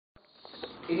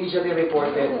initially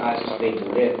reported as stray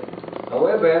bullet.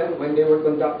 However, when they were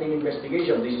conducting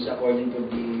investigation, this is according to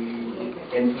the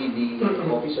NPD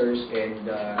officers and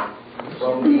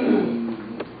from the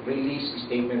release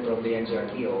statement from the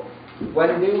NCRPO,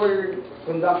 when they were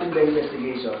conducting the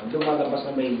investigation, lumalabas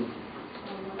na may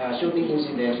shooting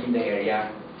incident in the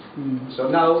area. So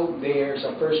now, there's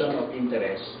a person of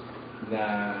interest na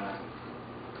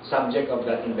subject of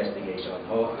that investigation.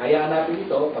 O, hayaan natin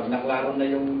ito, pag naklaro na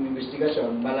yung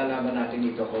investigation, malalaman natin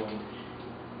ito kung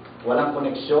walang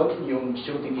koneksyon yung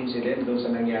shooting incident doon sa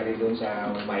nangyari doon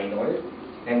sa minor,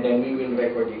 and then we will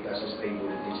record it as a stray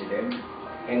bullet incident.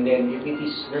 And then if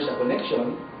there's a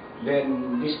connection,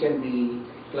 then this can be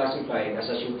classified as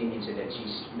a shooting incident.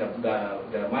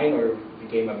 The minor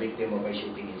became a victim of a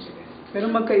shooting incident. Pero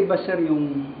magkaiba sir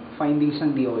yung findings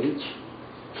ng DOH?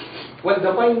 Well,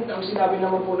 ang sinabi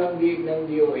naman po ng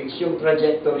DOH, yung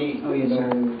trajectory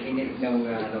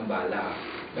ng bala.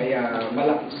 Kaya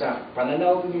malaki sa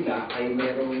pananaw nila ay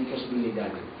mayroong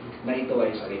posibilidad na ito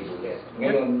ay stray bullet.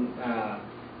 Ngayon,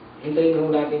 hintayin ho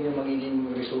natin yung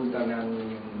magiging resulta ng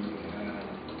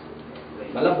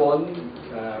Malabon,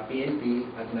 PNP,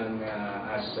 at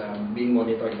as being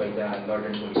monitored by the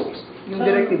Northern Police District. Yung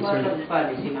directive, sir? Ano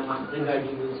policy naman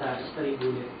regarding dun sa stray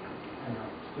bullet,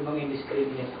 yung mga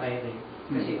indiscriminate firing?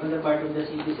 Kasi on the part of the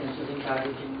citizens, yung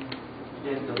encouraging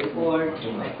them to report,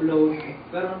 upload.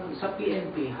 Pero sa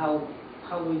PNP, how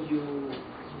would you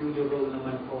do your role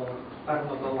naman para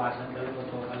mabawasan talaga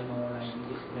ito kung mawala yung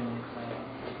indiscriminate firing?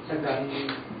 Sa gun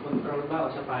control ba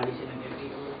o sa policy ng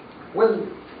FAO? Well,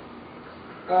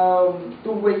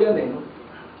 two-way yan eh.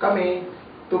 Kami,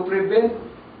 to prevent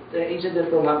the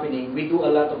incident from happening, we do a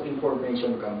lot of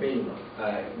information campaign,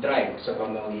 drive sa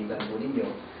pamamagitan po ninyo.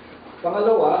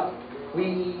 Pangalawa,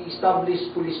 we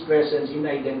establish police presence in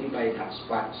identified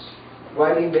hotspots.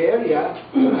 While in the area,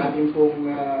 yung ating pong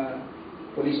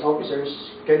police officers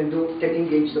can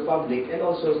engage the public and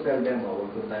also tell them,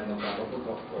 huwag po tayo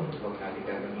magpapaputok o huwag natin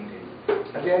gagamitin.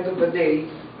 At the end of the day,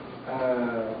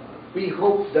 we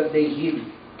hope that they heed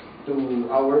to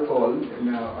our call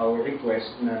and our request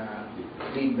na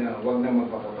huwag na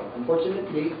magpaputok.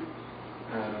 Unfortunately,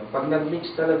 pag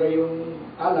nag-mix talaga yung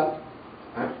alak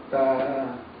at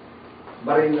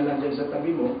baril na nandyan sa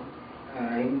tabi mo,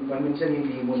 minsan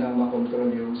hindi mo na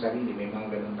makontrol yung sarili. May mga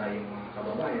ganun tayong mga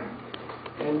kababayan.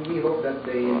 And we hope that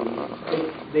they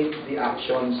take the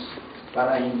actions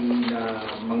para hindi na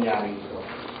mangyari ito.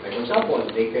 Like for example,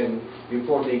 they can,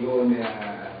 before they go on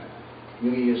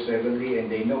New Year's revelry and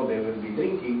they know they will be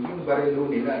drinking, yung baril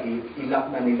nila, ilak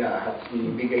na nila at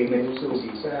ibigay na yung susi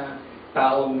sa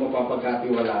taong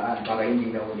mapapagkatiwalaan para hindi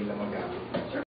na nila magamit.